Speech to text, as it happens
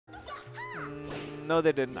No,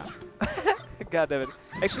 they didn't. No. God damn it.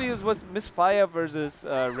 Actually, it was Misfaya versus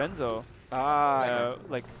Renzo.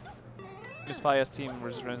 Like Misfaya's team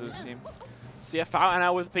versus Renzo's team. So yeah, Fout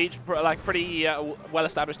now with Peach, like pretty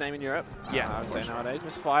well-established name in Europe. Yeah, I would say nowadays.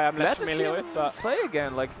 Misfaya, I'm less familiar with, but play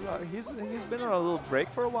again. Like he's been on a little break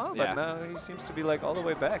for a while, but now he seems to be like all the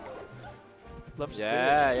way back. Love to see it.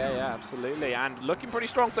 Yeah, absolutely, and looking pretty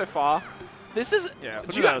strong so far. This is. Yeah.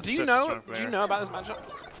 Do you know about this matchup?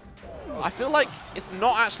 I feel like it's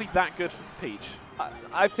not actually that good for Peach.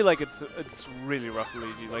 I feel like it's really rough for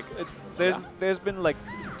Luigi. Like there's been like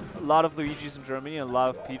a lot of Luigis in Germany and a lot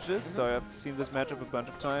of Peaches, so I've seen this matchup a bunch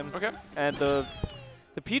of times. Okay. And the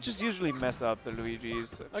Peaches usually mess up the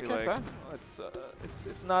Luigis. I feel like fair.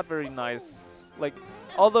 It's not very nice. Like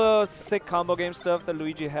all the sick combo game stuff that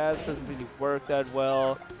Luigi has doesn't really work that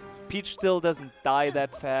well. Peach still doesn't die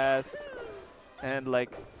that fast. And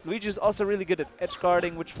like Luigi's also really good at edge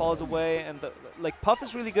guarding, which falls away, and like Puff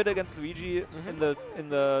is really good against Luigi in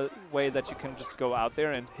the way that you can just go out there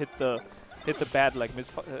and hit the bad like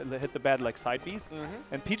side Bs,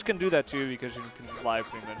 and Peach can do that too because you can fly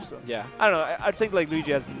pretty much. So yeah, I don't know. I think like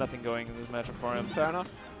Luigi has nothing going in this matchup for him. Fair enough.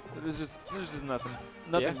 There's just nothing.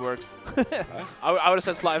 Nothing works. I would have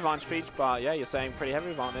said slight advantage Peach, but yeah, you're saying pretty heavy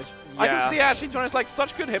advantage. Yeah. I can see actually, to be honest, like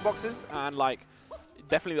such good hitboxes and like.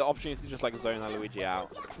 Definitely the opportunity to just like zone that Luigi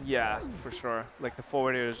out. Yeah, for sure. Like the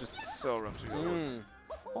forward air is just so rough to deal with.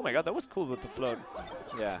 Oh my god, that was cool with the float.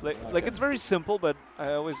 Yeah. Like it's very simple, but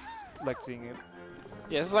I always like seeing it.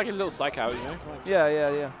 Yeah, this is like a little psych out, you know? Like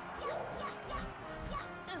yeah.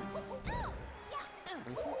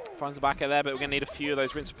 Finds the back air there, but we're going to need a few of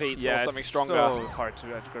those rinse repeats or something stronger. Yeah, so hard to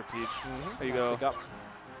edge guard Peach. There you go. Pick up.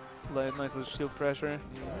 Nice little shield pressure.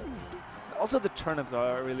 Also, the turnips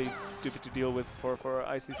are really stupid to deal with for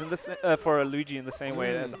Icy's, for Luigi in the same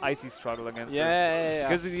way as Icy struggle against them. Yeah.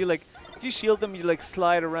 Because if you shield them, you like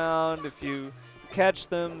slide around. If you catch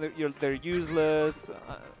them, they're useless.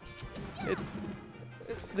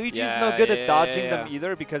 Luigi's no good at dodging them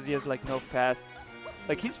either because he has like no fast.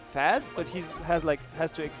 Like he's fast, but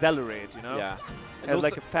has to accelerate. You know. Yeah. Has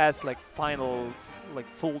like a fast final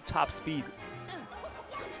full top speed.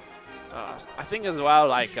 I think as well,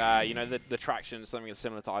 like, you know, the traction, something that's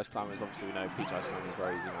similar to Ice Climbers. Obviously, we know Peach Ice Climbers is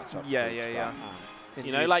very easy matchup. Yeah.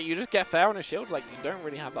 You know, like, you just get fair on a shield. Like, you don't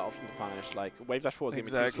really have that option to punish. Like, Wave Dash 4 is going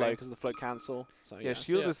to be too slow because of the float cancel. So, yeah,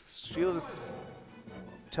 shield is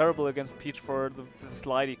terrible against Peach for the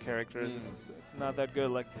slidey characters. It's not that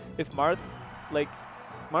good. Like, if Marth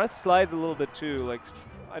slides a little bit too. Like,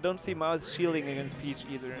 I don't see Marth shielding against Peach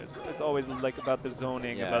either. It's always like about the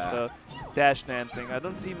zoning, about the dash dancing. I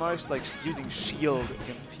don't see Marth like using shield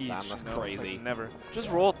against Peach. Damn, that's crazy. Like, never. Just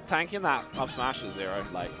raw tanking that up smash to 0.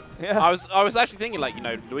 Like, yeah. I was actually thinking like, you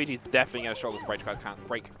know, Luigi's definitely going to struggle to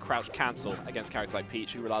break crouch cancel against characters like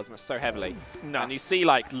Peach who relies on it so heavily. No. And you see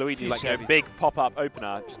like Luigi's like, you know, big pop up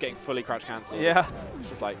opener just getting fully crouch cancel. Yeah. It's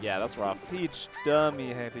just like, yeah, that's rough. Peach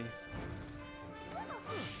dummy heavy.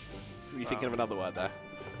 Were you thinking of another word there?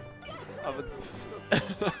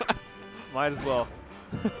 Might as well.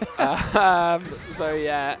 So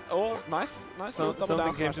yeah, nice.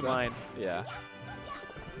 Something came to mind. Yeah.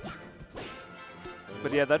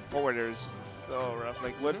 But yeah, that forward air is just so rough.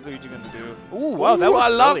 Like, what's Luigi gonna do? Ooh, wow, that was I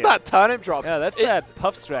love that turnip drop. Yeah, that's that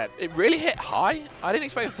puff strat. It really hit high. I didn't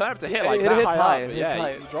expect the turnip to hit like that hits high. It hits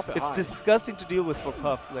high. You drop it it's high. disgusting to deal with for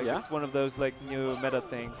Puff. Like, it's one of those like new meta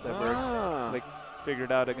things that were like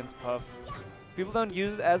figured out against Puff. People don't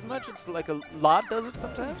use it as much. It's like a lot does it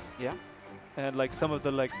sometimes. Yeah. And like some of the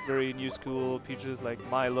like very new school Peaches like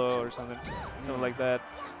Milo or something like that.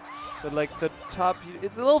 But like the top,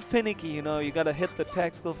 it's a little finicky, you know. You gotta hit the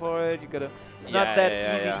tactical for it. You gotta. It's not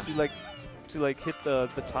that easy to like hit the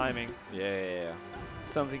timing. Yeah.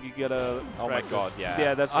 Something you gotta. Oh practice. my god, yeah.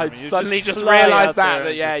 Yeah, that's. I suddenly just realized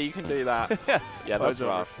that yeah, you can do that. Yeah, that's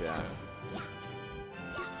rough. Yeah.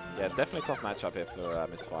 Yeah, definitely tough matchup here for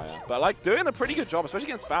Misfaya. But like doing a pretty good job, especially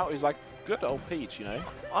against Fout, who's like good old Peach, you know.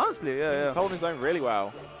 Honestly, yeah. He's holding his own really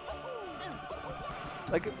well.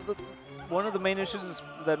 Like one of the main issues is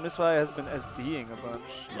that Misfaya has been SDing a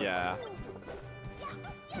bunch. Yeah.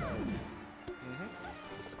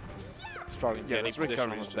 Struggling to get any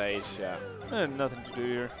position on the stage. Yeah. Nothing to do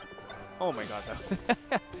here. Oh my god.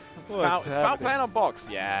 Is Fout playing on box?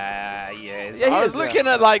 Yeah, he is. Yeah, I was looking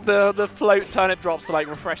at like the float turnip drops to like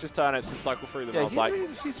refresh his turnips and cycle through them. I was like,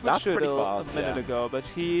 he switched that's pretty it fast. A minute ago, but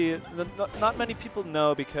not many people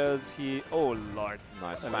know because oh lord.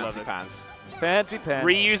 Nice, fancy pants. Fancy pants.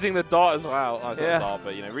 Reusing the dot as well. Oh, it's not a dot,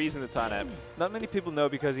 but you know, reusing the turnip. Not many people know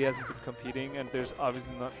because he hasn't been competing, and there's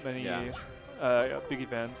obviously not many big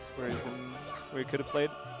events where he could have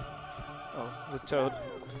played. Oh, the Toad.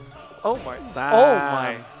 Oh my. Damn. Oh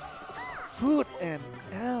my. Fout and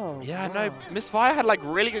L. Yeah, wow. no, Misfaya had like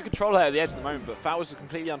really good control there at the edge at the moment, but Fout was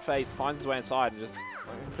completely unfazed, finds his way inside, and just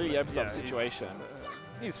completely opens up the situation.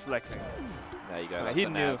 He's flexing. There you go. That's He the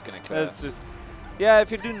knew. That's gonna clear. That's just. Yeah,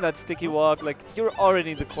 if you're doing that sticky walk, like you're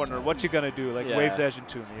already in the corner. What you gonna do? Like wave dash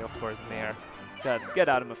into me, of course, in the air. God, get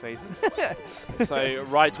out of my face. So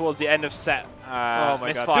right towards the end of set, oh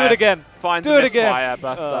my Misfaya God! Do it again. Finds Do a it again. Misfaya,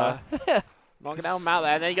 but knocking down Matt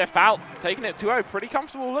there. And then you go Fout, taking it 2-0. Pretty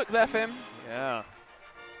comfortable look there for him. Yeah.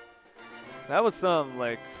 That was some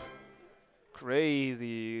like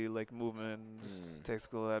crazy like movement, just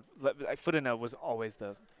technical. Like Footinel was always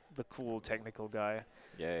the cool technical guy.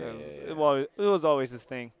 Yeah, It was always his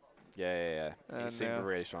thing. Yeah. He And, seemed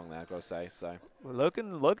really strong there, I've got to say. So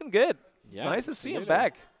looking good. yeah, Nice to see him absolutely.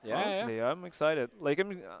 back. Yeah, honestly, I'm excited. Like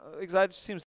I'm excited to see him